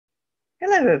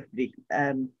Hello, everybody.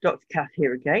 Dr. Cath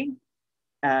here again,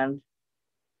 and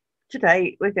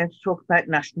today we're going to talk about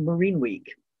National Marine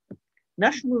Week.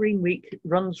 National Marine Week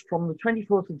runs from the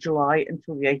 24th of July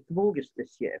until the 8th of August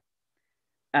this year.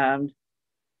 And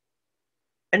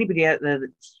anybody out there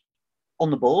that's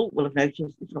on the ball will have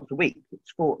noticed it's not a week,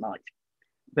 it's fortnight.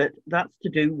 But that's to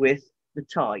do with the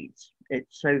tides.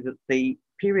 It's so that the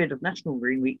period of National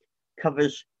Marine Week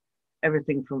covers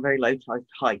everything from very low tides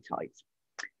to high tides.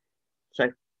 So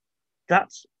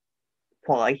that's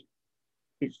why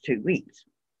it's 2 weeks.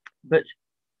 But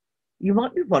you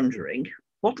might be wondering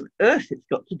what on earth it's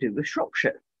got to do with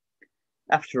Shropshire.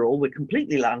 After all, we're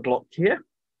completely landlocked here.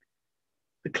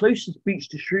 The closest beach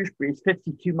to Shrewsbury is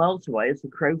 52 miles away as the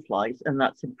crow flies, and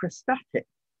that's in Prestatyn.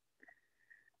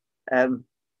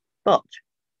 But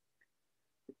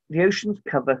the oceans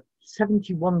cover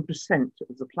 71%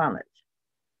 of the planet.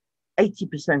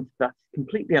 80% of that is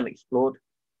completely unexplored.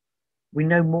 We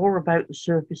know more about the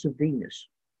surface of Venus.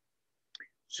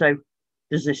 So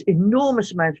there's this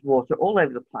enormous amount of water all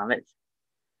over the planet,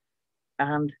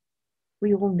 and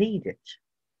we all need it.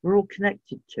 We're all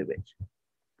connected to it.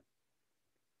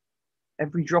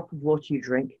 Every drop of water you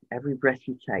drink, every breath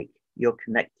you take, you're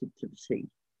connected to the sea.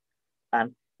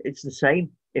 And it's the same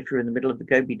if you're in the middle of the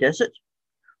Gobi Desert,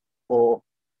 or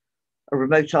a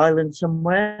remote island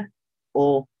somewhere,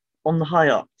 or on the high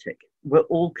Arctic. We're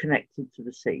all connected to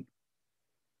the sea.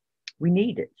 We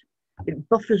need it. It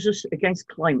buffers us against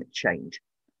climate change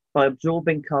by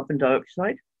absorbing carbon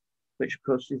dioxide, which of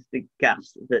course is the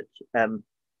gas that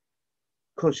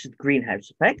causes the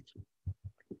greenhouse effect.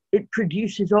 It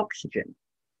produces oxygen.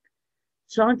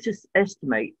 Scientists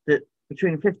estimate that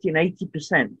between 50 and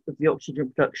 80% of the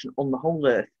oxygen production on the whole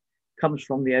Earth comes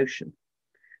from the ocean.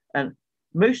 And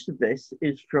most of this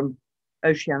is from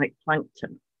oceanic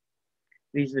plankton.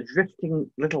 These are drifting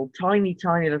little tiny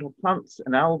little plants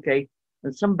and algae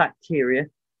and some bacteria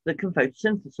that can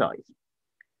photosynthesize.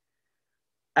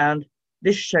 And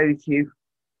this shows you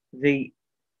the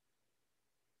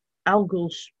algal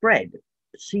spread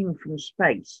seen from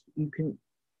space. You can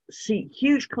see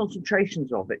huge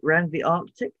concentrations of it around the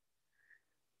Arctic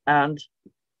and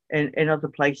in other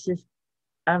places.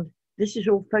 And this is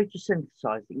all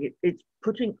photosynthesizing. It's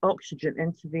putting oxygen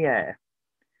into the air.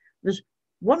 There's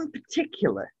one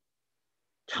particular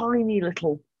tiny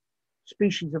little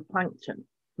species of plankton,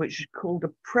 which is called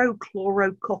a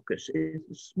prochlorococcus. It is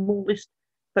the smallest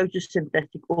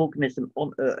photosynthetic organism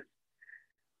on Earth.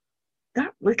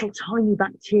 That little tiny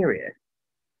bacteria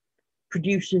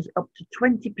produces up to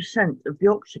 20% of the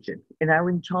oxygen in our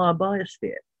entire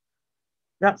biosphere.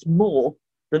 That's more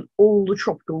than all the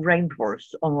tropical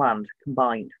rainforests on land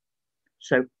combined.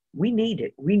 So we need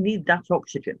it. We need that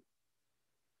oxygen.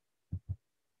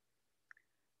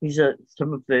 These are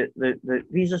some of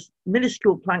these are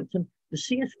minuscule plankton. The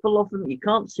sea is full of them. You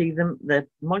can't see them. They're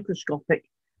microscopic,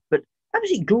 but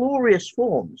absolutely glorious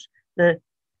forms. But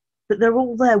they're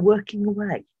all there working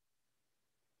away.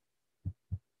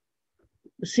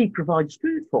 The sea provides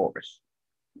food for us.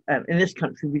 In this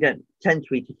country, we don't tend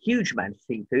to eat a huge amount of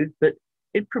seafood, but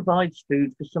it provides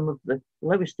food for some of the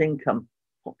lowest income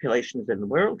populations in the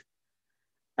world,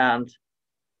 and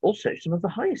also some of the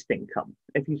highest income.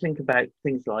 If you think about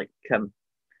things like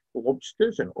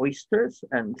lobsters and oysters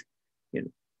and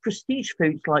prestige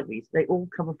foods like these, they all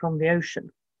come from the ocean.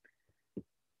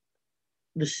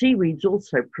 The seaweeds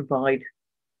also provide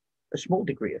a small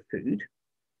degree of food,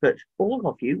 but all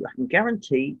of you, I can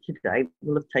guarantee today,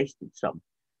 will have tasted some,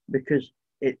 because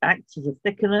it acts as a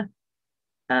thickener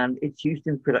and it's used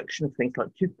in production of things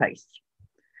like toothpaste.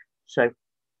 So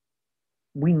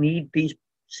we need these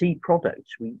sea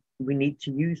products. We need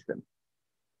to use them.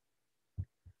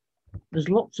 There's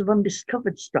lots of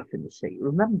undiscovered stuff in the sea.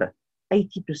 Remember,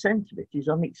 80% of it is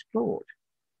unexplored.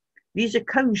 These are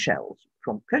cone shells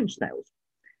from cone snails.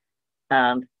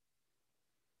 And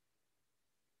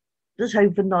there's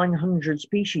over 900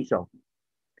 species of them.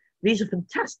 These are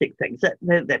fantastic things.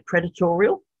 They're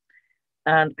predatorial.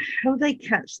 And how they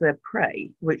catch their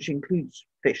prey, which includes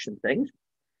fish and things,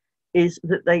 is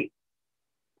that they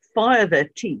fire their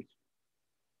teeth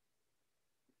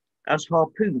as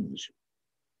harpoons,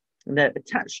 and they're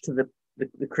attached to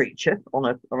the creature on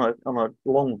a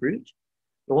long route,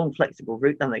 a long flexible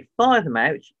route, and they fire them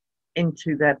out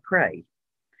into their prey,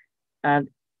 and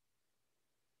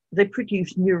they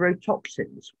produce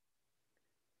neurotoxins.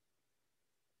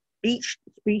 Each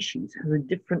species has a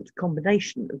different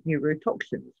combination of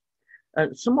neurotoxins.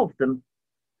 Some of them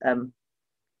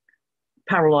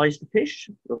paralyze the fish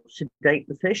or sedate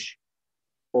the fish,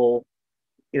 or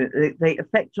they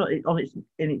affect in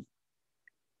its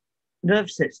nerve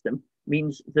system,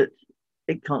 means that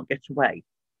it can't get away.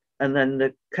 And then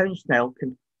the cone snail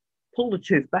can pull the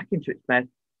tooth back into its mouth,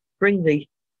 bring the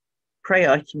prey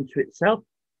item to itself,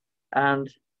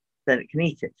 and then it can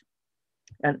eat it.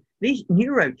 And these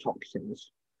neurotoxins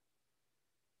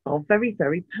are very,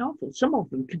 very powerful. Some of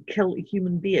them can kill a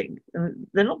human being. And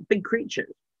they're not big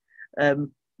creatures.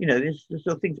 There's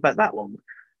sort of things about that long,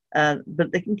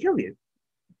 but they can kill you.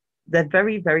 They're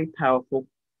very, very powerful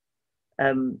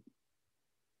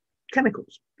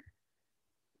chemicals.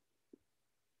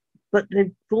 But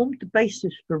they've formed the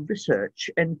basis for research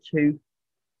into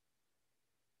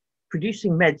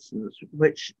producing medicines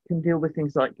which can deal with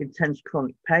things like intense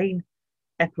chronic pain,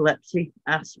 epilepsy,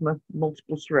 asthma,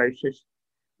 multiple sclerosis.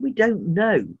 We don't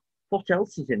know what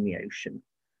else is in the ocean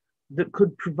that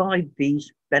could provide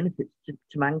these benefits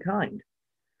to mankind.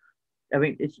 I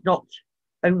mean, it's not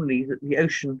only that the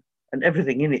ocean and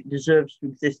everything in it deserves to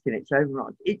exist in its own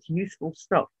right. It's useful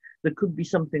stuff. There could be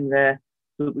something there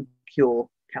that would cure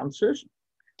cancers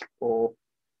or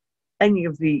any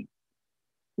of the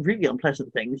really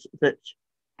unpleasant things that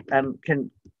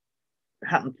can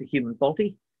happen to the human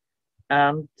body.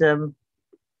 And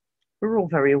we're all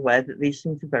very aware that these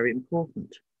things are very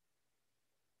important.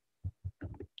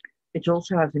 It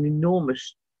also has an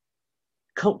enormous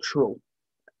cultural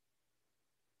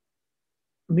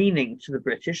meaning to the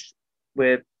British.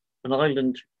 We're an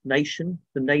island nation.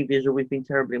 The Navy has always been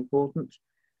terribly important.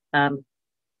 And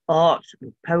art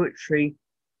and poetry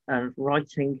and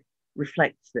writing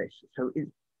reflects this. So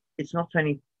it's not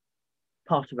only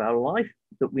part of our life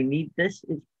that we need this,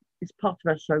 it's part of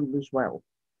our soul as well.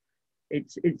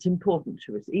 It's important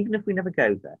to us, even if we never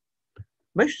go there.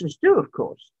 Most of us do, of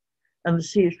course. And the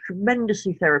sea is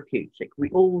tremendously therapeutic.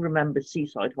 We all remember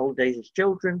seaside holidays as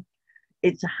children.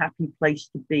 It's a happy place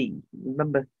to be.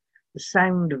 Remember the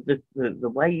sound of the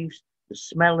waves, the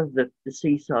smell of the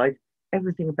seaside,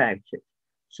 everything about it.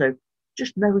 So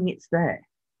just knowing it's there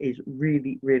is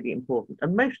really, really important.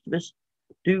 And most of us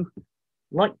do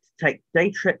like to take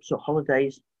day trips or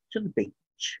holidays to the beach.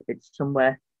 It's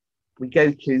somewhere we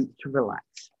go to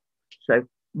relax. So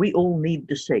we all need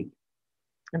the sea.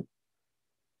 And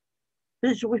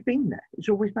it's always been there. It's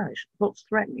always vanished. What's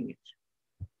threatening it?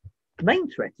 The main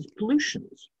threat is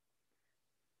pollutions.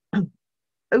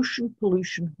 Ocean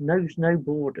pollution knows no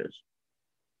borders.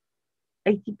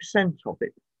 80% of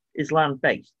it is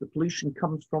land-based. The pollution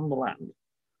comes from the land.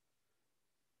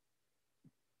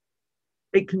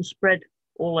 It can spread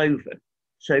all over.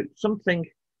 So something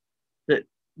that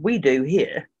we do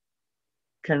here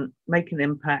can make an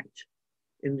impact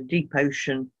in the deep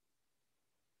ocean,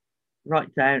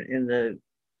 right down in the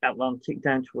Atlantic,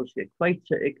 down towards the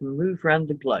equator. It can move around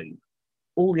the globe.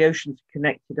 All the oceans are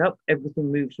connected up.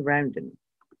 Everything moves around in it.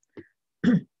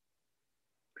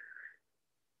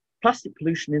 Plastic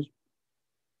pollution is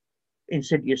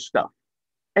insidious stuff.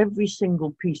 Every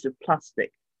single piece of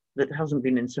plastic that hasn't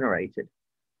been incinerated,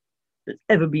 that's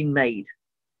ever been made,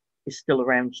 is still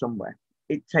around somewhere.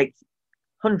 It takes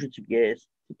hundreds of years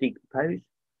to decompose.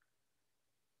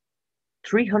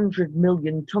 300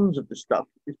 million tons of the stuff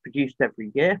is produced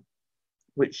every year,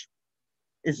 which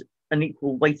is an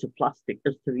equal weight of plastic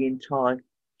as to the entire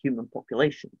human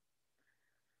population.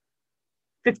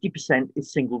 50%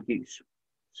 is single use.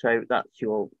 So that's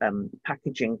your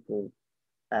packaging for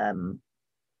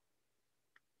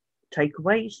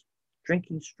takeaways,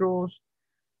 drinking straws,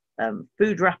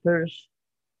 food wrappers,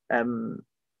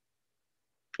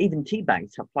 even tea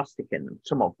bags have plastic in them,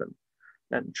 some of them.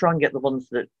 Try and get the ones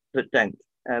that don't.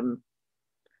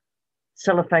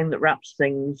 Cellophane that wraps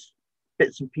things,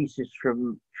 bits and pieces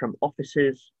from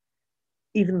offices,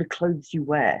 even the clothes you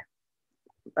wear.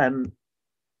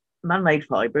 Man-made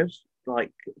fibres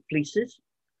like fleeces,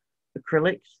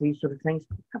 acrylics, these sort of things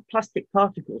have plastic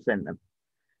particles in them.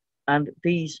 And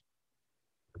these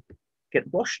get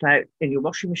washed out in your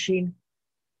washing machine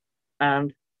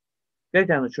and go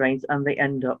down the drains, and they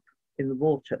end up in the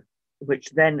water, which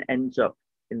then ends up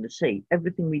in the sea.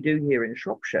 Everything we do here in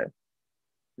Shropshire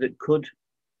that could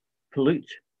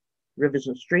pollute rivers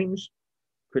and streams,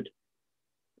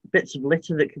 bits of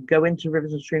litter that could go into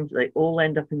rivers and streams, they all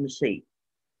end up in the sea.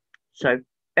 So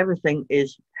everything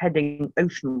is heading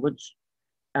oceanwards,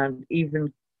 and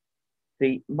even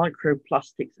the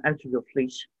microplastics out of your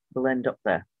fleece will end up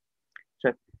there.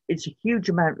 So it's a huge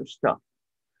amount of stuff.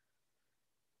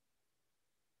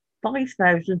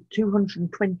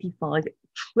 5,225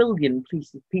 trillion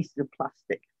pieces of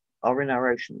plastic are in our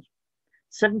oceans.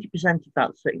 70% of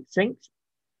that sinks.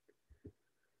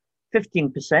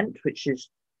 15%, which is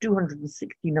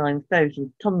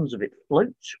 269,000 tons of it,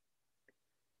 floats.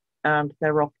 And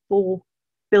there are 4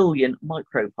 billion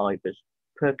microfibers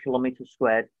per kilometre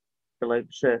squared below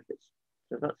the surface.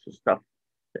 So that's the stuff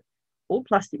that all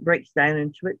plastic breaks down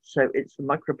into it. So it's the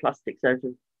microplastics out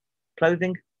of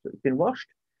clothing that's been washed.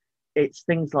 It's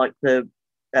things like the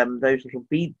those little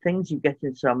bead things you get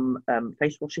in some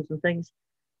face washes and things.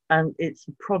 And it's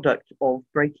a product of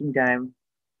breaking down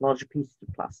larger pieces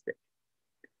of plastic.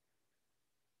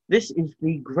 This is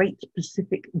the Great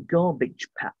Pacific Garbage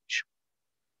Patch.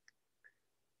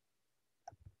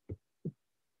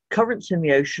 Currents in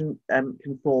the ocean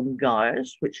can form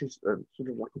gyres, which is sort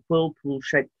of like a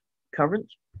whirlpool-shaped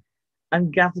current,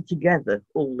 and gather together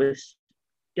all this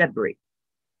debris.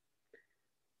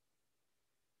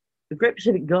 The Great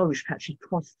Pacific Garbage Patch is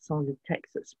twice the size of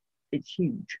Texas. It's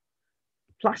huge.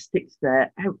 Plastics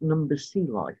there outnumber sea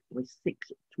life by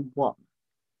 6-1.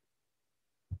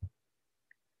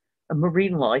 And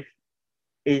marine life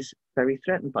is very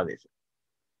threatened by this.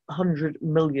 100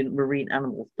 million marine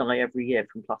animals die every year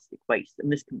from plastic waste,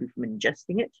 and this can be from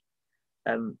ingesting it.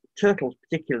 Turtles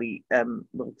particularly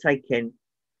will take in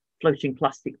floating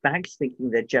plastic bags thinking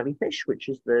they're jellyfish, which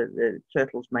is the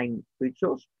turtle's main food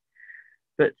source.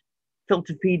 But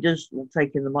filter feeders will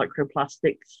take in the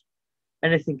microplastics.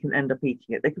 Anything can end up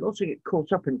eating it. They can also get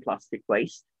caught up in plastic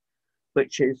waste,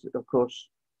 which is, of course,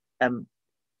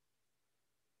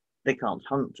 they can't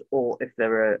hunt, or if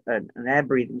they're an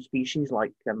air-breathing species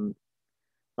like the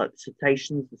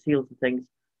cetaceans, the seals and things,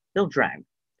 they'll drown.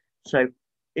 So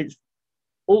it's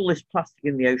all this plastic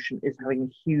in the ocean is having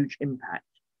a huge impact.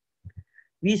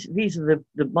 These are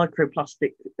the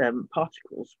microplastic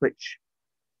particles which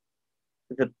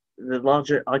the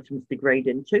larger items degrade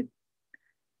into.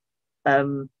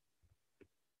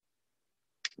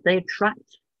 They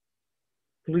attract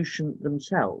pollution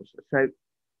themselves. So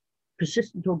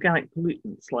persistent organic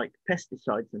pollutants like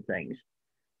pesticides and things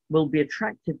will be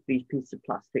attracted to these pieces of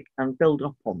plastic and build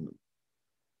up on them.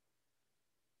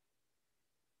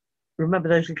 Remember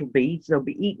those little beads? They'll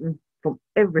be eaten from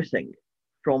everything,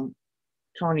 from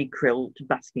tiny krill to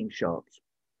basking sharks.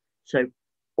 So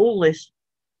all this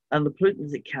and the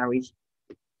pollutants it carries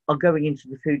are going into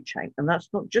the food chain. And that's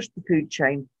not just the food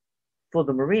chain for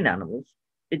the marine animals,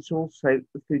 it's also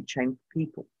the food chain for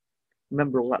people.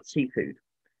 Remember all that seafood.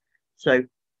 So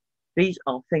these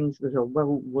are things that are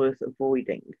well worth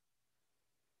avoiding.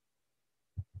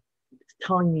 It's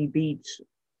tiny beads.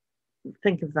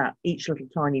 Think of that, each little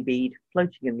tiny bead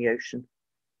floating in the ocean,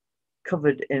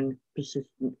 covered in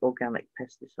persistent organic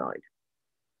pesticide.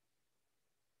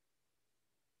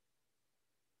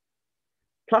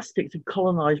 Plastics are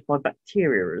colonized by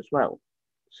bacteria as well.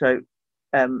 So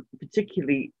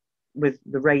particularly with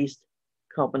the raised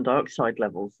carbon dioxide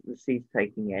levels the sea's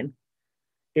taking in,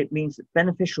 it means that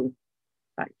beneficial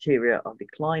bacteria are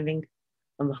declining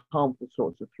and the harmful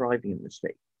sorts are thriving in the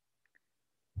sea.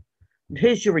 And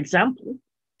here's your example.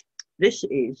 This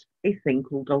is a thing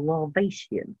called a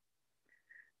larvacean.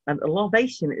 And a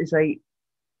larvacean is a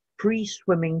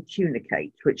free-swimming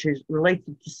tunicate, which is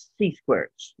related to sea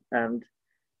squirts and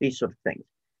these sort of things.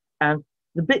 And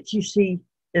the bit you see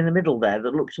in the middle there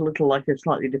that looks a little like a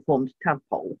slightly deformed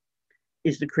tadpole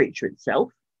is the creature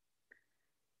itself.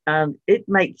 And it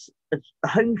makes a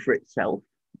home for itself,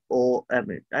 or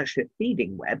actually a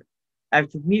feeding web,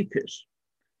 out of mucus.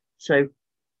 So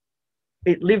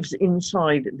it lives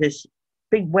inside this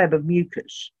big web of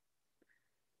mucus,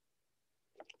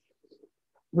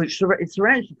 which it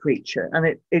surrounds the creature,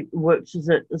 and it works as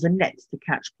a net to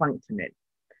catch plankton in.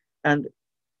 And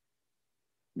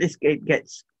it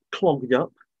gets clogged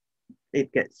up,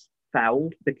 it gets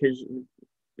fouled, because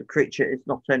the creature is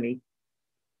not only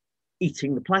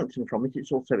eating the plankton from it,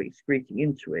 it's also excreting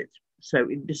into it. So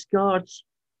it discards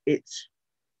its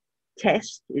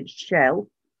test, its shell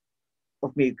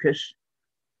of mucus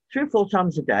 3 or 4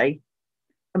 times a day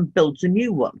and builds a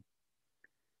new one.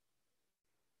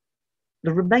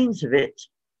 The remains of it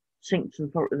sink to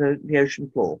the ocean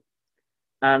floor,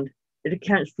 and it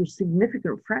accounts for a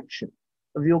significant fraction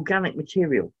of the organic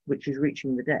material which is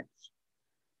reaching the depths.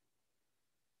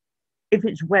 If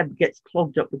its web gets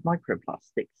clogged up with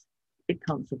microplastics, it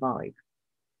can't survive.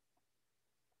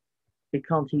 It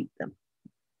can't eat them.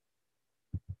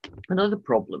 Another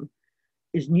problem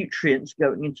is nutrients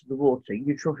going into the water,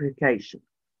 eutrophication.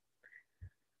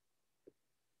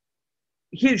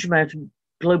 A huge amount of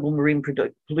global marine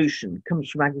pollution comes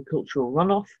from agricultural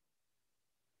runoff,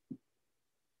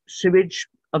 sewage,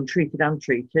 untreated and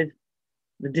treated,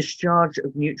 the discharge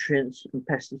of nutrients and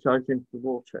pesticides into the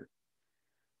water.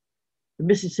 The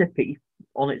Mississippi,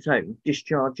 on its own,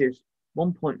 discharges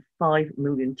 1.5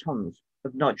 million tons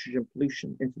of nitrogen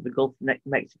pollution into the Gulf of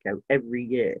Mexico every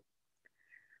year.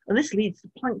 And this leads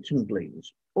to plankton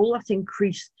blooms. All that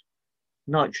increased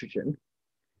nitrogen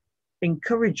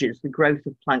encourages the growth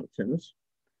of planktons,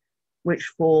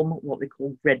 which form what they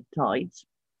call red tides,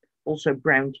 also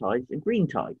brown tides and green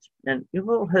tides. And you've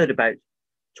all heard about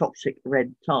toxic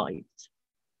red tides.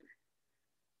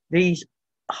 These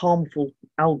harmful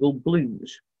algal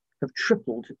blooms have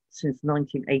tripled since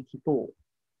 1984.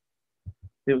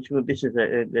 This is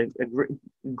a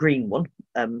green one,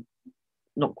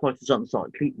 not quite as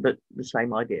unsightly, but the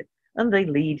same idea. And they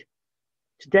lead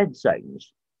to dead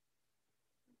zones.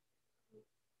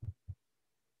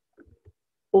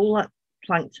 All that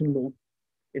plankton will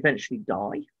eventually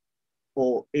die,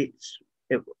 or the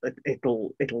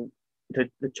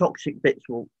toxic bits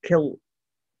will kill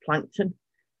plankton,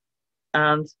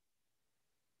 and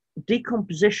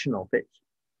decomposition of it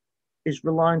is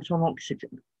reliant on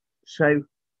oxygen. So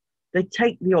they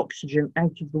take the oxygen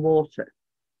out of the water.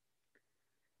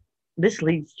 This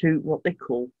leads to what they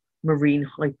call marine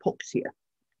hypoxia,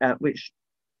 which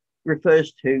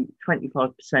refers to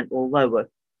 25% or lower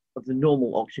of the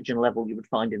normal oxygen level you would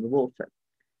find in the water.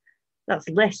 That's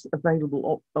less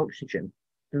available oxygen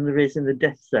than there is in the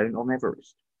death zone on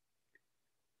Everest.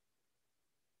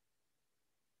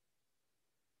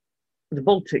 The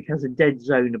Baltic has a dead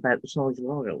zone about the size of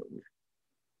Ireland,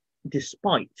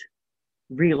 despite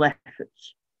real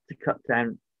efforts to cut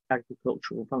down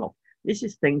agricultural runoff. This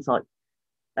is things like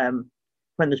when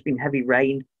there's been heavy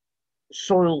rain,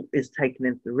 soil is taken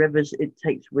into the rivers. It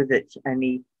takes with it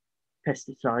any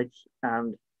pesticides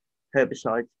and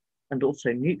herbicides and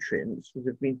also nutrients that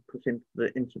have been put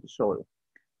into the soil.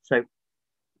 So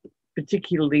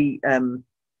particularly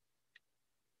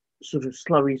sort of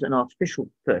slurries and artificial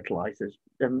fertilizers,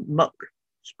 muck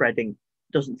spreading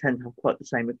doesn't tend to have quite the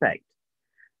same effect.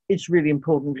 It's really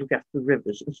important to look after the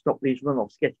rivers and stop these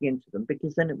runoffs getting into them,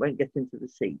 because then it won't get into the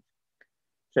sea.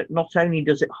 So not only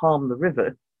does it harm the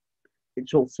river,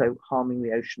 it's also harming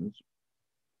the oceans.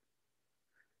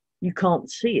 You can't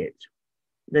see it.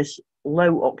 This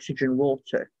low oxygen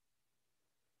water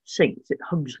sinks, it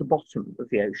hugs the bottom of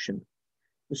the ocean.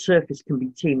 The surface can be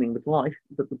teeming with life,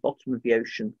 but the bottom of the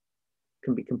ocean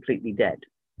can be completely dead.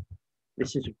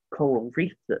 This is a coral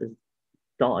reef that has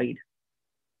died.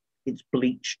 It's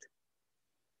bleached.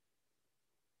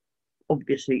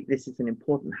 Obviously, this is an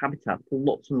important habitat for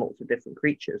lots and lots of different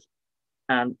creatures,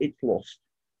 and it's lost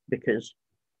because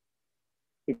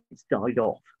it's died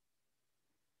off.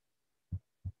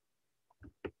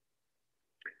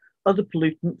 Other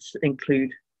pollutants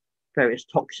include various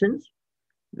toxins,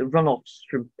 the runoffs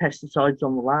from pesticides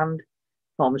on the land,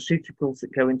 pharmaceuticals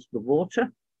that go into the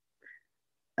water,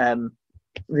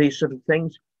 these sort of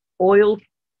things. Oil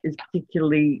is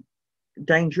particularly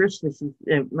dangerous. This is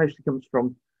mostly comes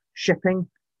from shipping,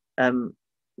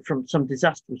 from some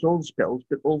disastrous oil spills,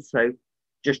 but also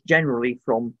just generally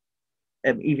from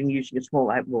even using a small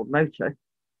outboard motor,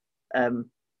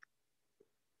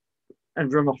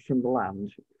 and runoff from the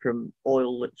land, from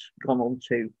oil that's gone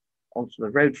onto the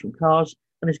road from cars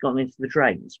and has gone into the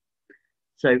drains.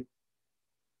 So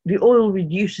the oil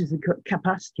reduces the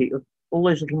capacity of all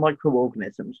those little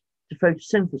microorganisms to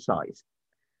photosynthesize.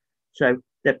 So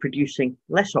they're producing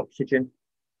less oxygen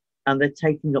and they're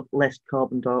taking up less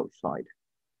carbon dioxide.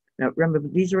 Now, remember,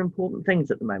 these are important things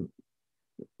at the moment.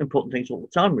 Important things all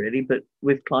the time, really, but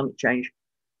with climate change,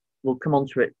 we'll come on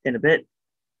to it in a bit.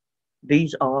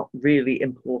 These are really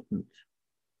important.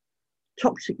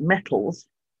 Toxic metals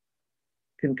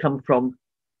can come from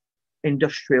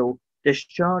industrial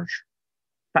discharge,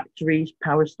 factories,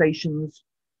 power stations,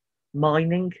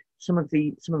 mining. Some of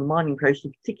the mining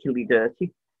processes are particularly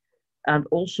dirty, and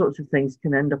all sorts of things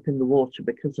can end up in the water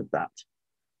because of that.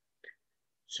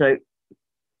 So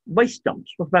waste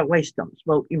dumps. What about waste dumps?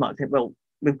 Well, you might think, well,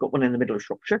 we've got one in the middle of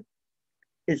Shropshire.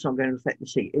 It's not going to affect the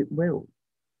sea. It will,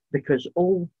 because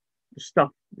all the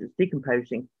stuff that's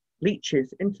decomposing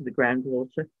leaches into the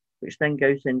groundwater, which then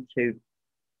goes into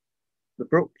the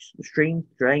brooks, the streams,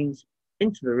 the drains,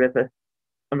 into the river,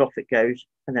 and off it goes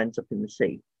and ends up in the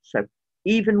sea. So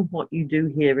even what you do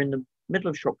here in the middle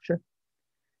of Shropshire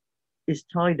is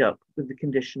tied up with the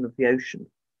condition of the ocean.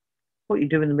 What you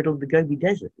do in the middle of the Gobi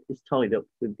Desert is tied up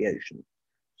with the ocean.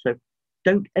 So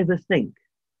don't ever think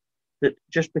that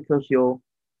just because you're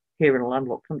here in a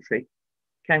landlocked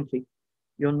county,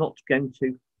 you're not going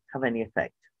to have any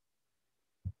effect.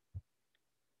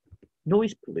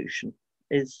 Noise pollution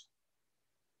is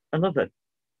another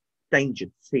danger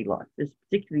to sea life. It's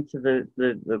particularly to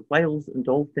the whales and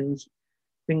dolphins,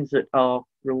 things that are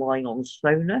relying on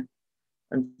sonar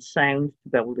and sound to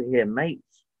be able to hear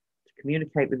mates, to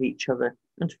communicate with each other,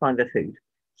 and to find their food.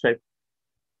 So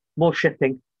more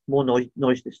shipping, more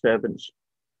noise disturbance.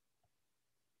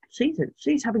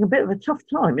 Sea's having a bit of a tough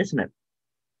time, isn't it?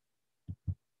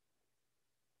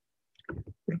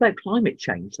 about climate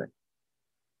change then?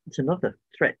 It's another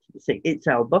threat to the sea. It's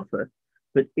our buffer,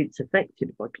 but it's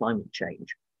affected by climate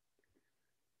change.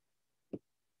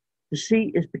 The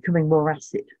sea is becoming more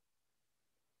acid.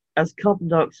 As carbon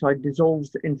dioxide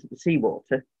dissolves into the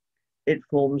seawater, it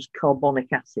forms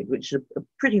carbonic acid, which is a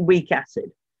pretty weak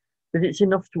acid, but it's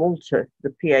enough to alter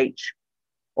the pH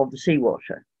of the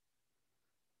seawater.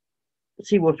 The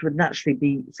seawater would naturally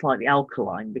be slightly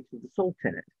alkaline because of the salt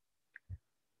in it.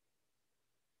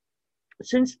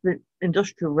 Since the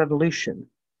Industrial Revolution,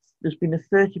 there's been a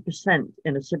 30%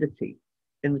 in acidity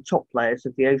in the top layers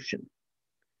of the ocean,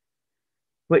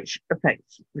 which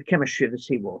affects the chemistry of the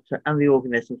seawater and the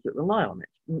organisms that rely on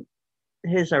it.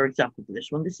 Here's our example for this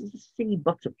one. This is a sea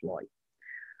butterfly.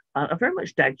 I very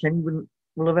much doubt anyone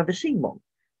will have ever seen one.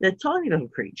 They're tiny little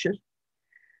creatures.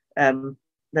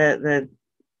 They're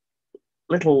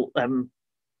little,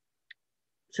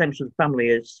 same sort of family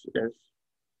as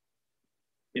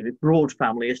broad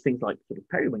family as things like sort of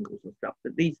periwinkles and stuff.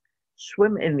 But these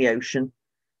swim in the ocean.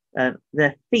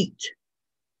 Their feet,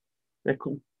 they're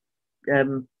called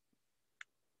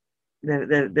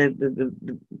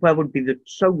where would be the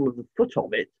sole of the foot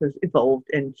of it has evolved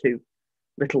into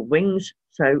little wings,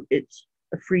 so it's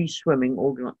a free swimming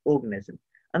organism,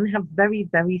 and they have very,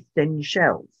 very thin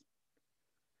shells.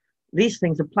 These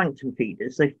things are plankton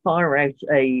feeders. They fire out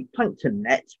a plankton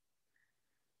net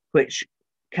which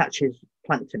catches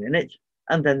plankton in it,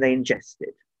 and then they ingest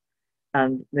it,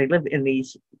 and they live in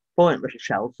these buoyant little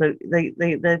shells, so they're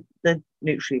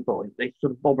neutrally buoyant. They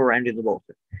sort of bob around in the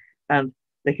water, and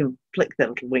they can flick their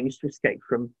little wings to escape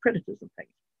from predators and things.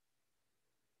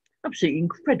 Absolutely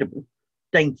incredible,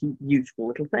 dainty, useful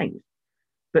little things.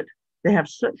 But they have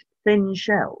such thin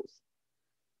shells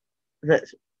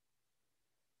that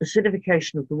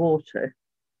acidification of the water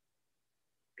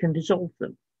can dissolve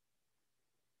them.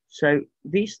 So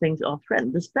these things are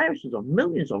threatened. There's thousands of them,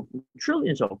 millions of them,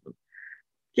 trillions of them,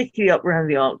 particularly up around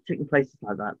the Arctic and places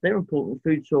like that. They're important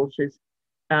food sources,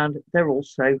 and they're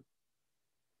also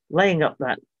laying up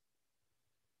that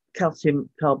calcium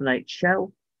carbonate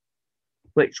shell,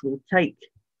 which will take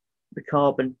the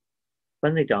carbon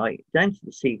when they die down to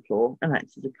the seafloor and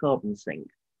acts as a carbon sink.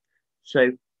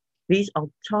 So these are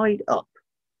tied up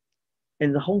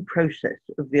in the whole process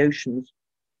of the oceans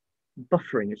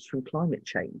buffering us from climate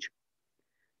change.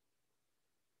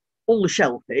 All the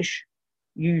shellfish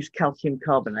use calcium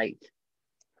carbonate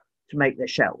to make their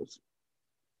shells,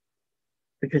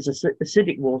 because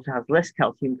acidic water has less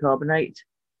calcium carbonate,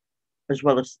 as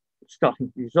well as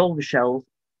starting to dissolve the shells.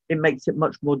 It makes it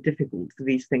much more difficult for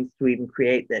these things to even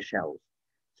create their shells.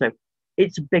 So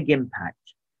it's a big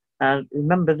impact. And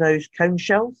remember those cone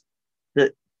shells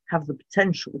that have the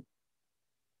potential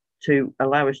to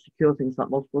allow us to cure things like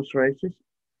multiple sclerosis?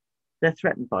 They're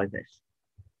threatened by this.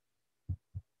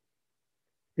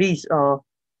 These are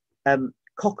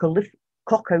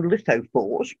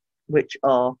coccolithophores, which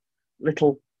are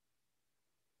little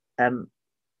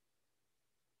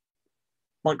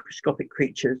microscopic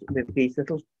creatures with these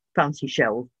little fancy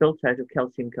shells built out of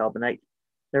calcium carbonate.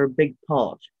 They're a big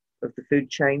part of the food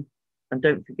chain. And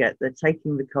don't forget, they're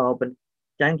taking the carbon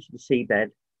down to the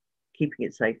seabed, keeping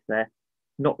it safe there,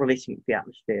 not releasing it to the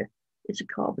atmosphere. It's a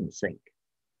carbon sink.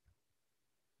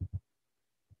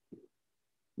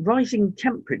 Rising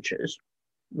temperatures,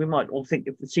 we might all think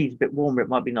if the sea's a bit warmer, it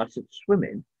might be nicer to swim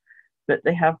in, but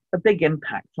they have a big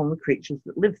impact on the creatures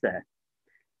that live there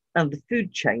and the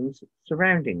food chains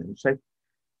surrounding them. So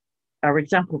our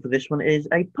example for this one is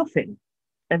a puffin.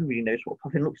 Everybody knows what a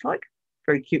puffin looks like.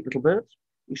 Very cute little birds,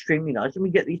 extremely nice. And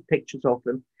we get these pictures of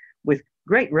them with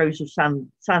great rows of sand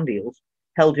eels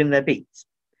held in their beaks.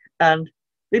 And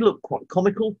they look quite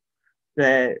comical.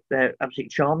 They're absolutely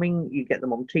charming. You get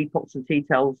them on teapots and tea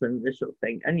towels and this sort of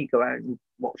thing, and you go out and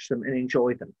watch them and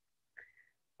enjoy them.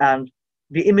 And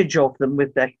the image of them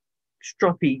with their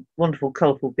stroppy, wonderful,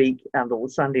 colourful beak and all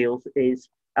the sand eels is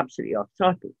absolutely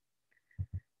archetypal.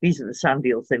 These are the sand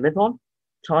eels they live on,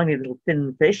 tiny little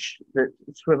thin fish that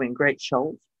swim in great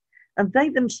shoals, and they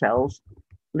themselves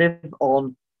live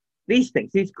on these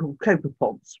things. These are called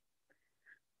copepods,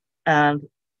 and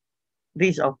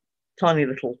these are tiny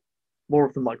little, more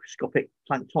of the microscopic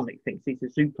planktonic things. These are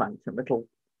zooplankton, little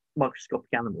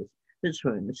microscopic animals that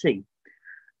swim in the sea.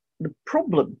 The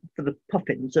problem for the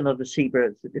puffins and other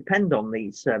seabirds that depend on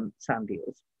these sand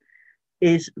eels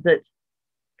is that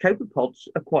copepods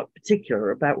are quite particular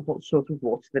about what sort of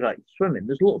water they like to swim in.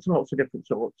 There's lots and lots of different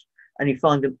sorts, and you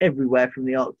find them everywhere from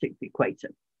the Arctic to the equator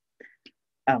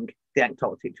and the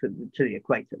Antarctic to the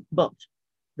equator. But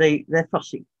they're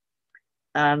fussy.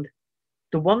 And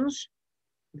the ones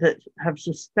that have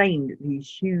sustained these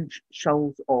huge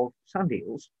shoals of sand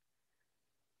eels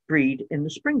breed in the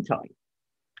springtime,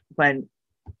 when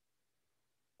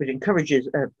it encourages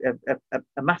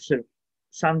a mass of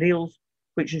sand eels,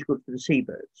 which is good for the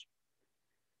seabirds.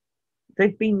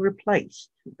 They've been replaced.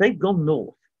 They've gone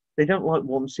north. They don't like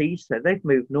warm seas, so they've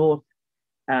moved north.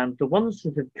 And the ones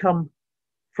that have come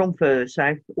from further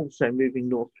south, also moving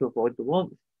north to avoid the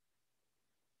warmth,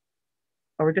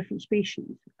 are a different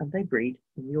species, and they breed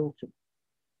in the autumn.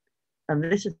 And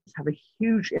this has had a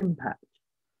huge impact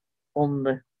on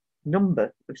the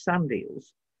number of sand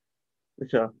eels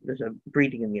that are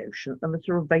breeding in the ocean and that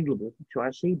are available to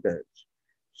our seabirds.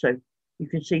 So you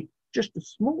can see just a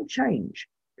small change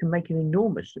can make an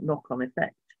enormous knock-on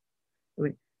effect. I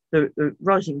mean, the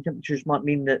rising temperatures might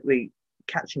mean that we're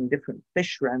catching different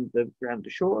fish around the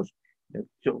shores,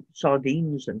 sort of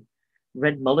sardines and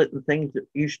red mullet and things that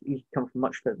usually come from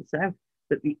much further south.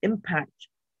 But the impact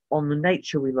on the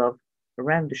nature we love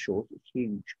around the shores is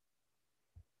huge.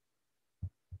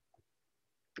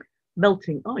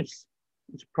 Melting ice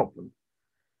is a problem.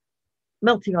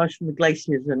 Melting ice from the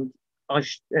glaciers and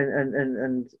ice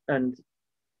and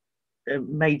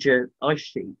major ice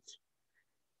sheets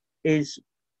is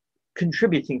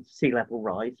contributing to sea level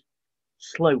rise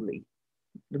slowly.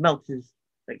 The melt is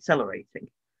accelerating,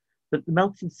 but the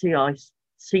melting sea ice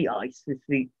is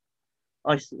the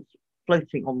ice that's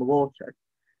floating on the water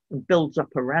and builds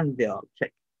up around the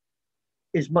Arctic,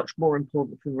 is much more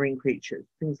important for marine creatures.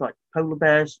 Things like polar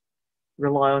bears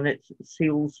rely on it,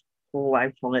 seals fall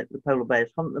out on it, the polar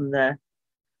bears hunt them there.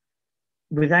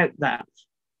 Without that,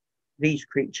 these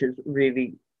creatures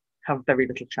really have very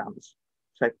little chance.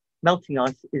 So melting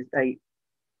ice is a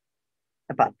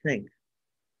bad thing.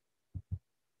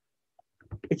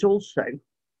 It also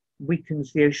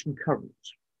weakens the ocean current.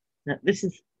 Now, this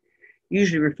is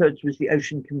usually referred to as the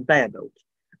ocean conveyor belt,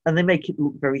 and they make it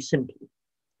look very simple.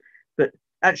 But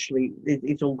actually,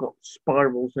 it's all got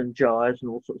spirals and gyres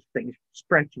and all sorts of things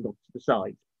sprouting off to the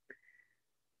sides.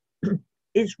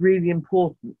 It's really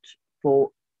important for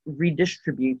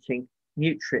redistributing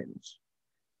nutrients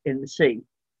in the sea.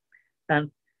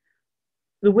 And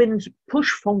the winds push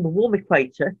from the warm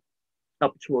equator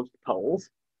up towards the poles,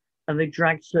 and they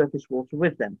drag surface water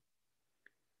with them.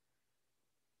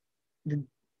 The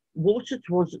water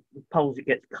towards the poles, it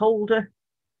gets colder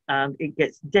and it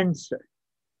gets denser.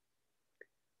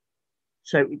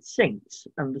 So it sinks,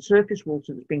 and the surface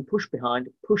water that's being pushed behind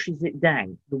pushes it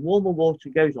down. The warmer water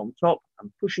goes on top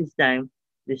and pushes down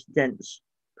this dense,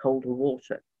 colder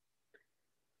water.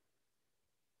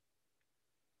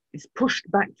 It's pushed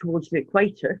back towards the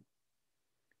equator.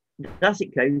 As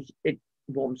it goes, it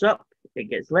warms up, it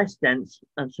gets less dense,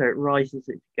 and so it rises as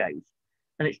it goes.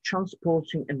 And it's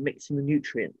transporting and mixing the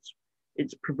nutrients.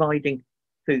 It's providing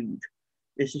food.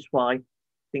 This is why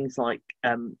things like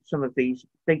some of these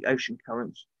big ocean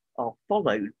currents are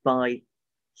followed by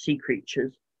sea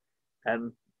creatures.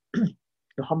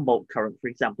 The Humboldt current, for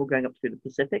example, going up through the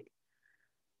Pacific,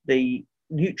 the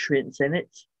nutrients in it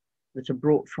that are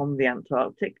brought from the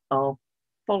Antarctic are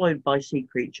followed by sea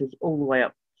creatures all the way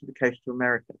up to the coast of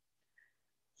America.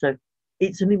 So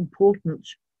it's an important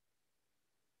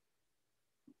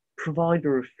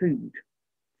provider of food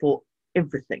for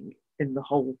everything in the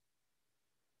whole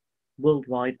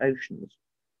worldwide oceans.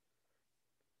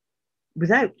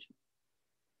 Without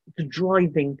the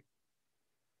driving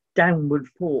downward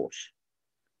force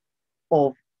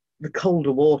of the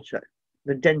colder water,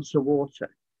 the denser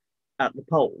water at the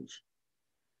poles,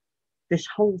 this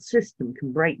whole system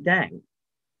can break down.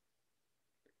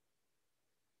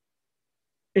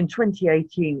 In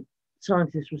 2018,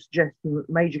 scientists were suggesting that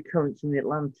major currents in the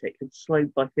Atlantic had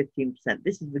slowed by 15%.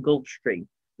 This is the Gulf Stream.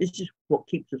 This is what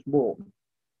keeps us warm.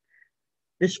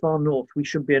 This far north, we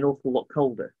should be an awful lot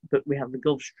colder, but we have the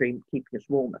Gulf Stream keeping us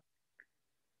warmer.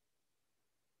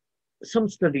 Some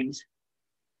studies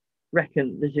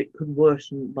reckon that it could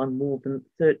worsen by more than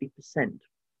 30%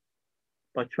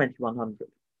 by 2100.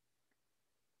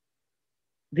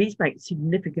 These make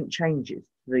significant changes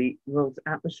to the world's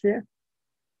atmosphere,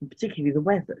 and particularly the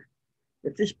weather.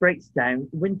 If this breaks down,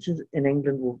 winters in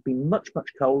England will be much, much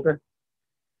colder.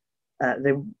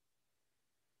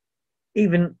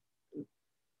 Even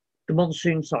the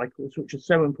monsoon cycles, which are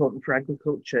so important for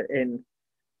agriculture in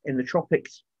the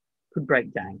tropics, could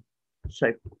break down.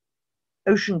 So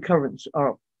ocean currents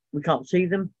are, we can't see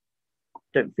them,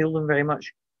 don't feel them very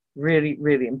much, really,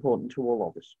 really important to all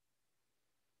of us.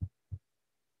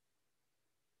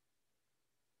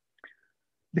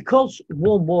 Because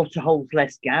warm water holds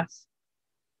less gas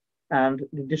and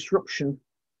the disruption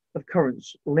of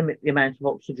currents limit the amount of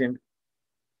oxygen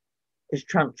is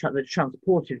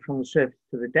transported from the surface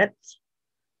to the depths,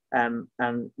 and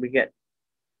we get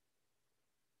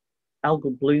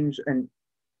algal blooms and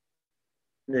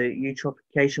the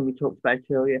eutrophication we talked about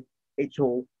earlier. It's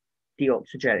all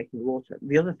deoxygenic in the water.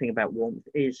 The other thing about warmth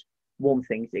is warm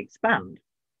things expand.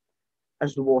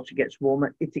 As the water gets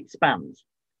warmer, it expands.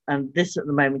 And this at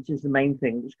the moment is the main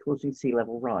thing that's causing sea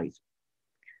level rise.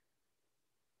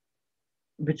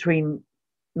 Between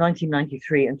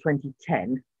 1993 and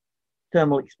 2010,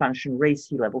 thermal expansion raised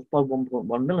sea levels by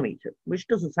 1.1 millimeter, which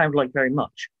doesn't sound like very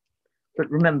much.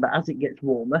 But remember, as it gets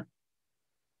warmer,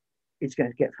 it's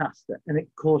going to get faster, and it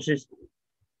causes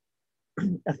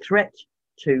a threat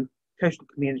to coastal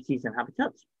communities and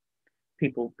habitats.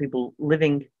 People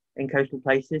living in coastal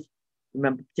places,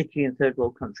 remember, particularly in third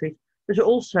world countries. There's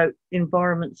also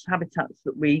environments, habitats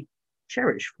that we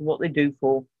cherish for what they do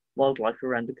for wildlife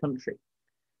around the country.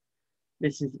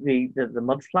 This is the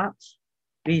mud flats.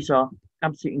 These are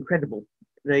absolutely incredible.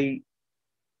 The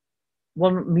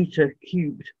 1 meter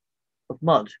cubed of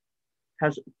mud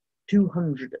has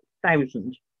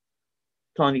 200,000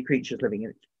 tiny creatures living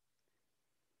in it,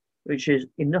 which is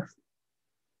enough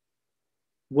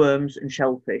worms and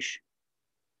shellfish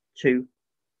to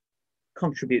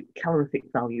contribute calorific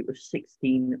value of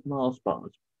 16 Mars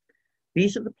bars.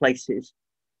 These are the places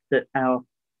that our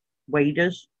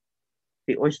waders,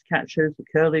 the oyster catchers, the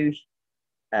curlews,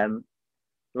 the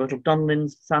little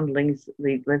dunlins, sandlings,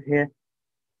 they live here.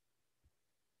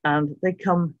 And they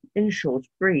come inshore to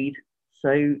breed.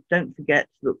 So don't forget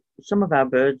that some of our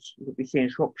birds that we see in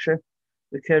Shropshire,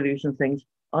 the curlews and things,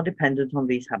 are dependent on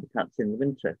these habitats in the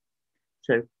winter.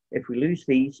 So if we lose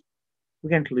these, we're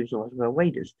going to lose a lot of our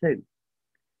waders too.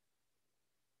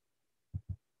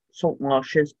 Salt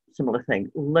marshes, similar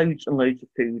thing. Loads and loads of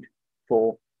food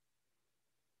for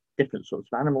different sorts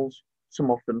of animals. Some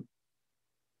of them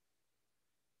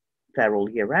there all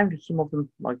year round, and some of them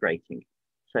migrating.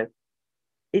 So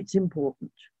it's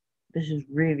important. This is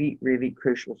really, really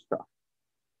crucial stuff.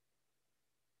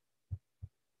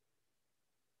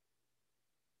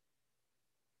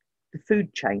 The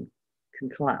food chain can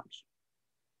collapse.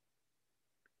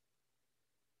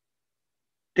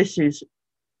 This is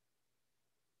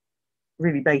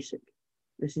really basic.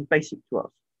 This is basic to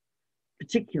us,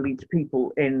 particularly to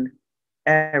people in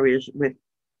areas with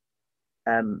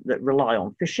that rely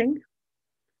on fishing,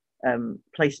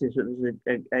 places that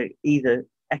there's either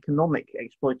economic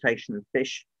exploitation of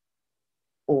fish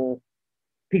or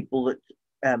people that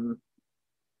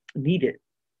need it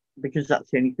because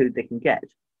that's the only food they can get.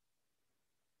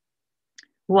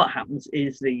 What happens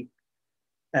is the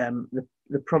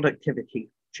productivity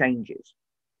changes.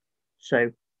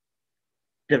 So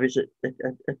there is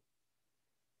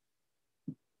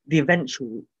the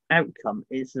eventual outcome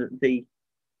is that the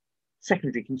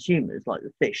secondary consumers, like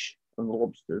the fish and the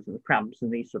lobsters and the crabs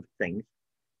and these sort of things,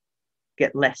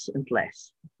 get less and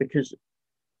less because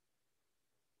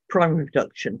primary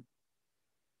production,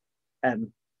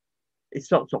 it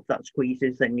starts off that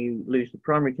squeezes, then you lose the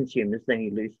primary consumers, then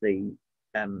you lose the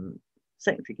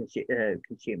secondary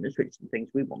consumers, which are the things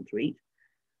we want to eat.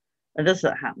 And as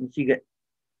that happens, you get,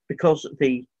 because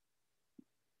the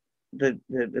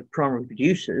primary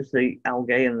producers, the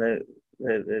algae and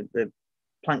the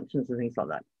planktons and things like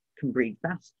that, can breed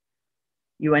fast.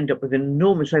 You end up with an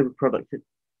enormous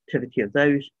overproductivity of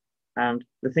those, and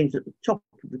the things at the top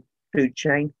of the food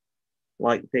chain,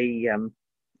 like the I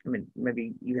mean,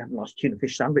 maybe you have a nice tuna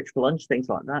fish sandwich for lunch, things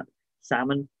like that,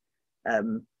 salmon,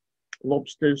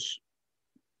 lobsters,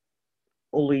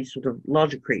 all these sort of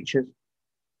larger creatures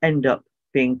end up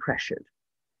being pressured,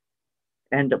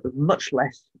 end up with much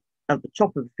less at the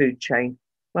top of the food chain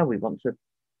where we want to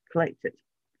collect it,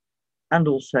 and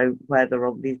also where there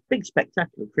are these big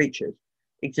spectacular creatures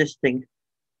existing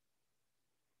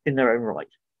in their own right.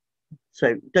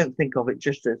 So don't think of it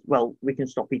just as, well, we can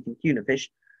stop eating tuna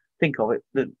fish. Think of it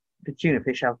that the tuna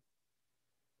fish have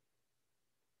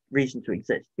reason to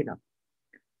exist, you know.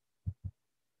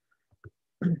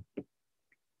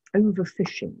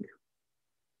 Overfishing.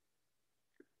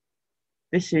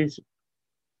 This is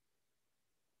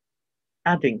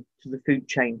adding to the food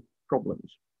chain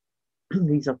problems.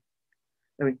 These are,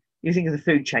 I mean, you think of the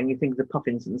food chain, you think of the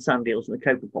puffins and the sand eels and the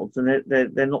copepods, and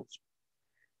they're not,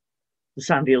 the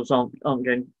sand eels aren't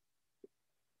going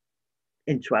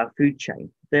into our food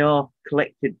chain. They are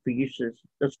collected for use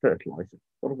as fertilizer.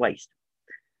 What a waste.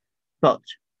 But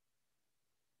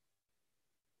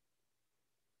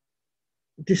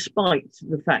despite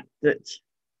the fact that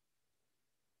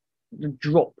the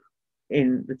drop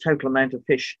in the total amount of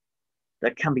fish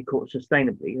that can be caught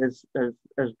sustainably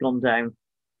has gone down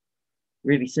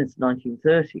really since the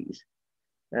 1930s,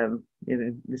 The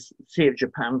Sea of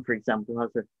Japan, for example,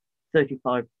 has a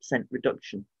 35%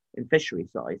 reduction in fishery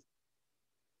size.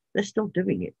 They're still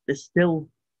doing it. They're still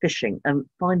fishing and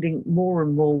finding more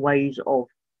and more ways of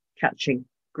catching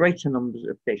greater numbers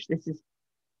of fish. This is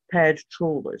paired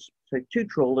trawlers. So two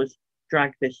trawlers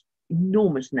drag this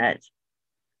enormous net,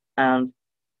 and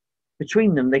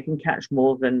between them, they can catch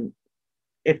more than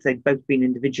if they'd both been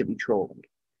individually trawling.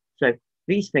 So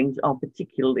these things are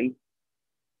particularly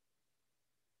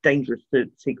dangerous to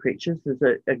sea creatures.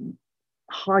 There's a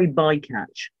high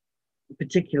bycatch,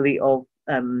 particularly of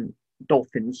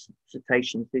dolphins,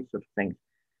 cetaceans, these sort of things,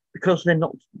 because they're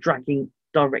not dragging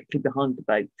directly behind the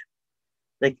boat.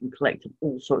 They can collect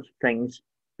all sorts of things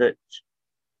that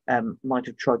might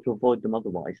have tried to avoid them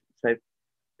otherwise. So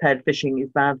paired fishing is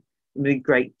bad. The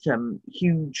great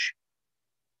huge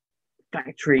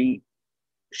factory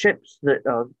ships that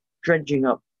are dredging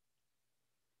up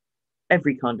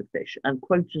every kind of fish, and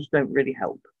quotas don't really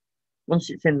help. Once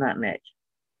it's in that net,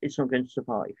 it's not going to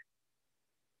survive.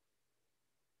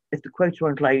 If the quota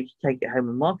won't allow you to take it home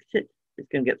and market it, it's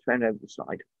going to get thrown over the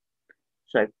side.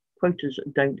 So quotas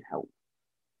don't help.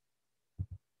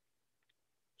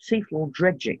 Seafloor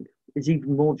dredging is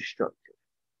even more destructive.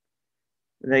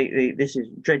 This is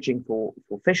dredging for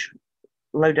fish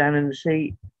low down in the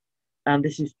sea, and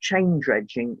this is chain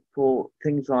dredging for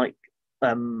things like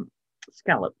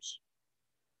scallops.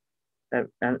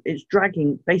 And it's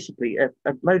dragging basically a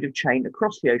load of chain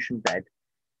across the ocean bed,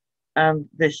 and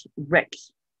this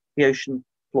wrecks the ocean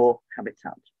floor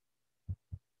habitat.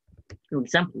 An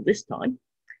example this time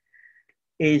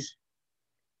is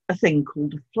a thing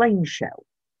called a flame shell,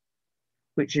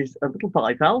 which is a little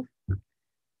bivalve,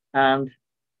 and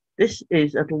this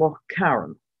is at Loch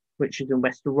Carron, which is in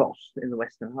Wester Ross in the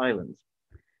Western Highlands.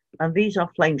 And these are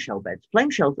flame shell beds. Flame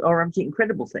shells are absolutely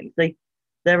incredible things.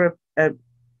 They're a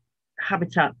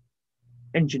habitat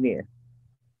engineer.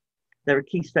 They're a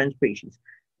keystone species.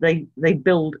 They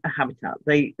build a habitat.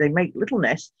 They make little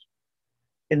nests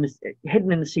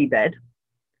hidden in the seabed,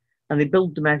 and they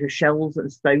build them out of shells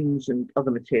and stones and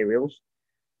other materials,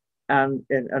 and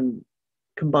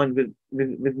combined with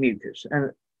mucus.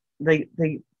 And they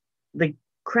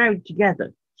crowd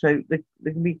together. So there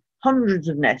can be hundreds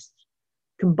of nests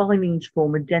combining to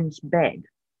form a dense bed,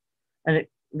 and it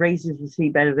raises the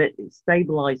seabed of it, it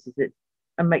stabilizes it,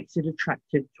 and makes it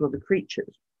attractive to other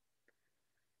creatures.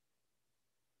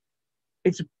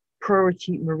 It's a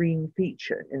priority marine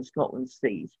feature in Scotland's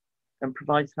seas and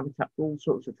provides habitat for all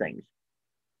sorts of things,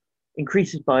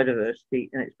 increases biodiversity,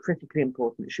 and it's critically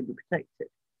important. It should be protected.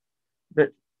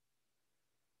 But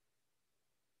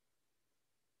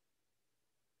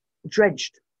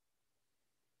dredged,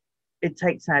 it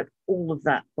takes out all of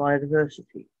that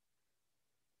biodiversity.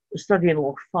 A study in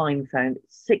Loch Fyne found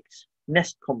 6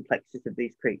 nest complexes of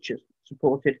these creatures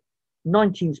supported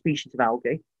 19 species of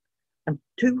algae and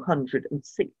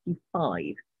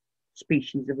 265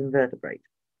 species of invertebrate.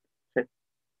 So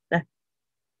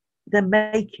they're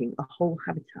making a whole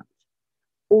habitat.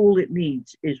 All it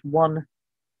needs is one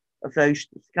of those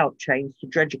scallop chains to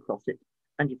dredge across it,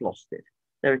 and you've lost it.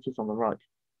 There it is on the right,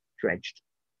 dredged.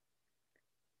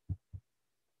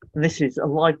 And this is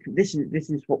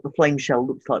what the flame shell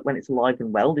looks like when it's alive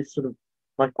and well. This sort of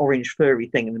like orange furry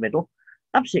thing in the middle.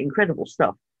 Absolutely incredible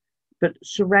stuff, but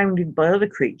surrounded by other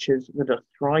creatures that are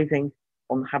thriving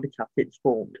on the habitat it's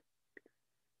formed.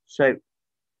 So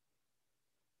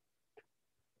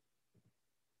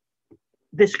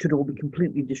this could all be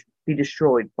completely be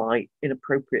destroyed by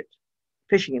inappropriate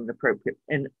fishing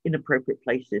in inappropriate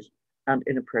places and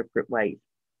inappropriate ways.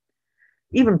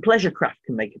 Even pleasure craft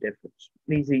can make a difference.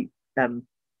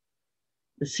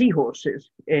 The seahorses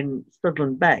in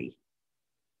Studland Bay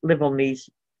live on these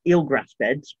eelgrass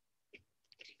beds,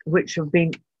 which have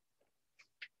been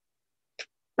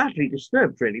badly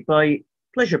disturbed, really, by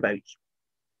pleasure boats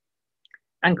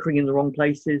anchoring in the wrong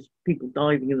places, people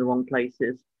diving in the wrong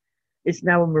places. It's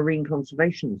now a marine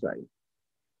conservation zone.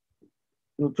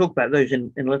 We'll talk about those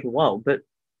in a little while, but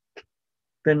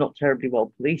they're not terribly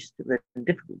well policed. They're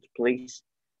difficult to police,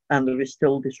 and there is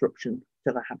still disruption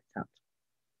to the habitat.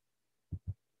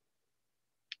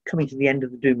 Coming to the end of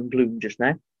the doom and gloom just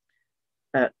now.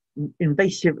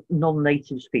 Invasive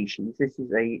non-native species. This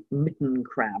is a mitten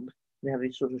crab. They have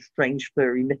these sort of strange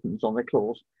furry mittens on their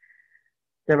claws.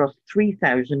 There are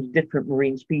 3,000 different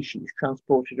marine species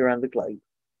transported around the globe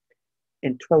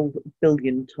in 12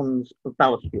 billion tons of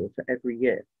ballast water every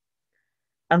year.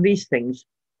 And these things,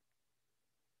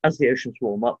 as the oceans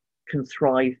warm up, can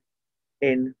thrive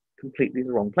in completely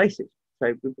the wrong places.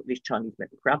 So we've got these Chinese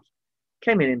mitten crabs,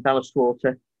 came in ballast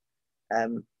water,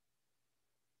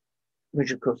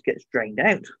 which of course gets drained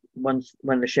out when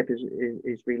the ship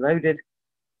is reloaded.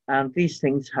 And these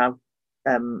things have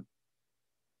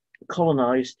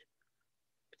colonized,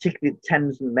 particularly the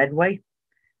Thames and Medway.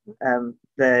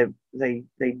 They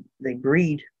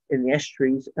breed in the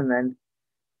estuaries and then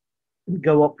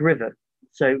go upriver.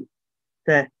 So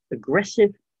they're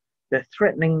aggressive. They're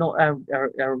threatening not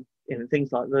our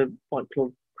things like the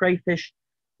white-clawed crayfish.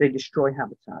 They destroy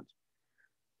habitat.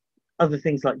 Other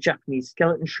things like Japanese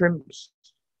skeleton shrimps.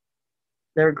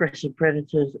 They're aggressive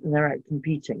predators and they're out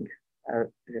competing.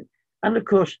 And of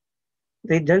course,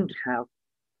 they don't have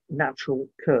natural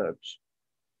curves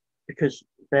because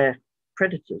their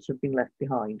predators have been left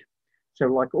behind. So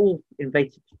like all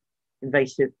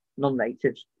invasive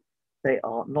non-natives, they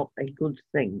are not a good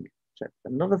thing. So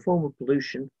another form of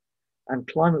pollution, and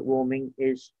climate warming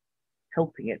is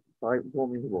helping it by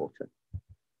warming the water.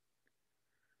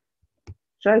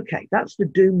 So, okay, that's the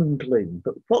doom and gloom,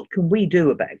 but what can we do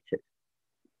about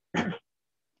it?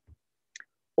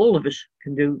 All of us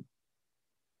can do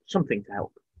something to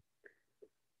help.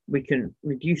 We can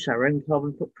reduce our own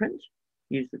carbon footprint,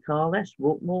 use the car less,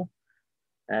 walk more.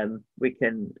 We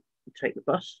can take the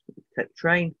bus, take the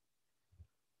train.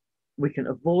 We can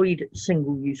avoid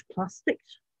single-use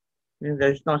plastics. You know,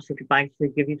 those nice little bags they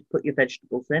give you to put your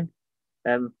vegetables in.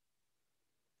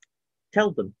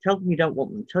 Tell them you don't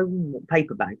want them. Tell them you want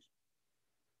paper bags.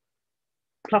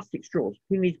 Plastic straws.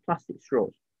 Who needs plastic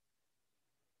straws?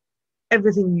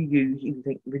 Everything you use, you can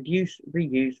think reduce,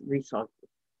 reuse, recycle.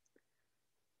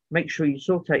 Make sure you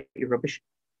sort out your rubbish.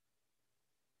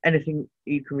 Anything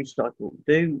you can recycle,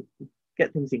 do.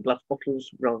 Get things in glass bottles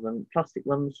rather than plastic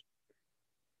ones.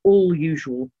 All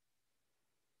usual,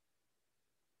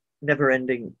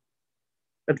 never-ending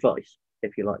advice,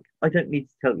 if you like. I don't need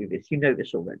to tell you this. You know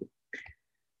this already.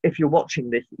 If you're watching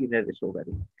this, you know this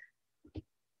already.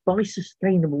 Buy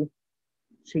sustainable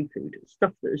seafood,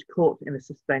 stuff that is caught in a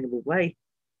sustainable way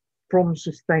from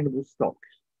sustainable stocks.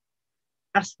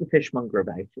 Ask the fishmonger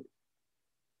about it.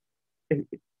 It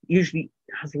usually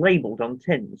has labelled on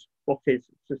tins what is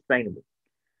sustainable.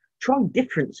 Try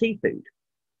different seafood.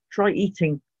 Try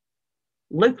eating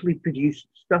locally produced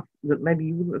stuff that maybe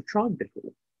you wouldn't have tried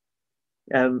before.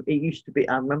 It used to be,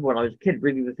 I remember when I was a kid,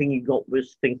 really the thing you got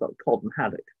was things like cod and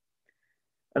haddock.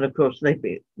 And of course,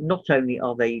 not only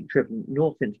are they driven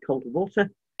north into colder water,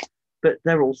 but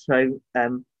they're also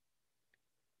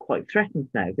quite threatened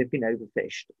now. They've been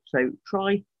overfished. So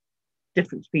try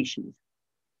different species.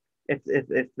 If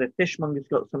the fishmonger's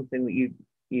got something that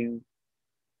you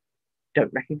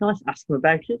don't recognise, ask him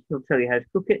about it. He'll tell you how to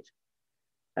cook it.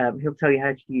 He'll tell you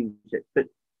how to use it. But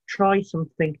try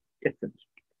something different.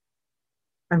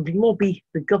 And lobby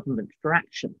the government for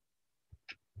action.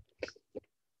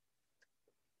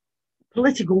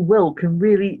 Political will can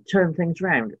really turn things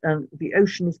around, and the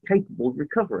ocean is capable of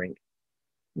recovering.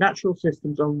 Natural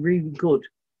systems are really good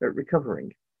at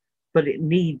recovering, but it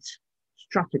needs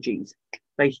strategies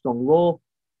based on law,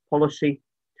 policy,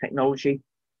 technology,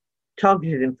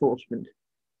 targeted enforcement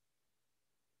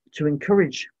to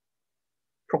encourage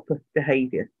proper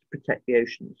behaviour to protect the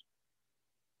oceans.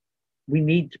 We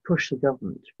need to push the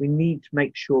government. We need to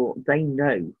make sure they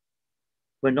know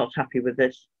we're not happy with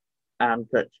this and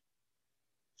that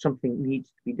something needs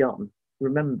to be done.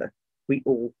 Remember, we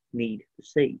all need the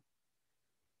sea.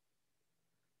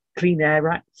 Clean Air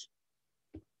Act,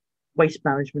 waste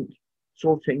management,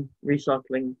 sorting,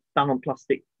 recycling, ban on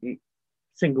plastic,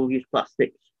 single-use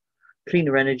plastics,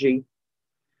 cleaner energy,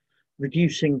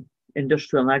 reducing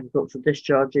industrial and agricultural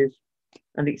discharges,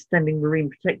 and extending marine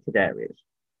protected areas.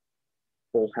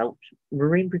 All helps.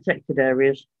 Marine protected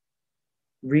areas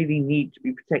really need to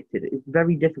be protected. It's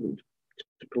very difficult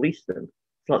to police them.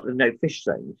 It's like the no fish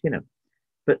zones, you know.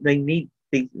 But they need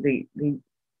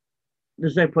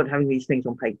there's no point having these things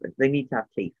on paper. They need to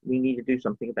have teeth. We need to do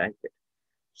something about it.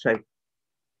 So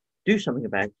do something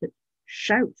about it.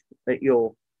 Shout at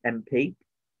your MP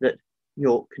that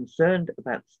you're concerned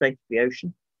about the state of the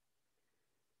ocean.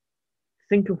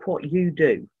 Think of what you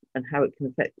do and how it can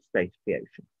affect the state of the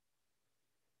ocean.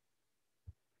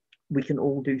 We can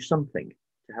all do something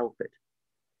to help it.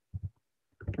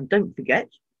 And don't forget,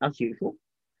 as usual,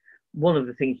 one of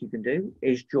the things you can do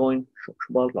is join Shropshire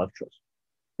Wildlife Trust,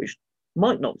 which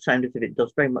might not sound as if it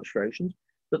does very much for oceans,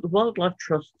 but the wildlife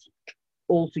trusts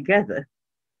all together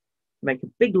make a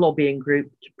big lobbying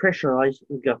group to pressurise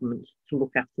the government to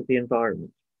look after the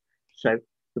environment. So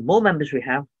the more members we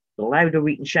have, the louder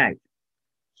we can shout.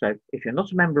 So if you're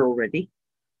not a member already,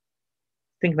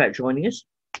 think about joining us.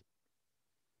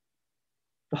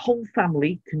 The whole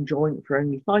family can join for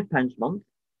only £5 a month,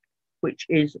 which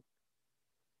is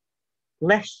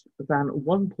less than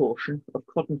one portion of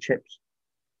cod and chips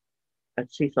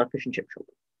at Seaside Fish and Chip Shop.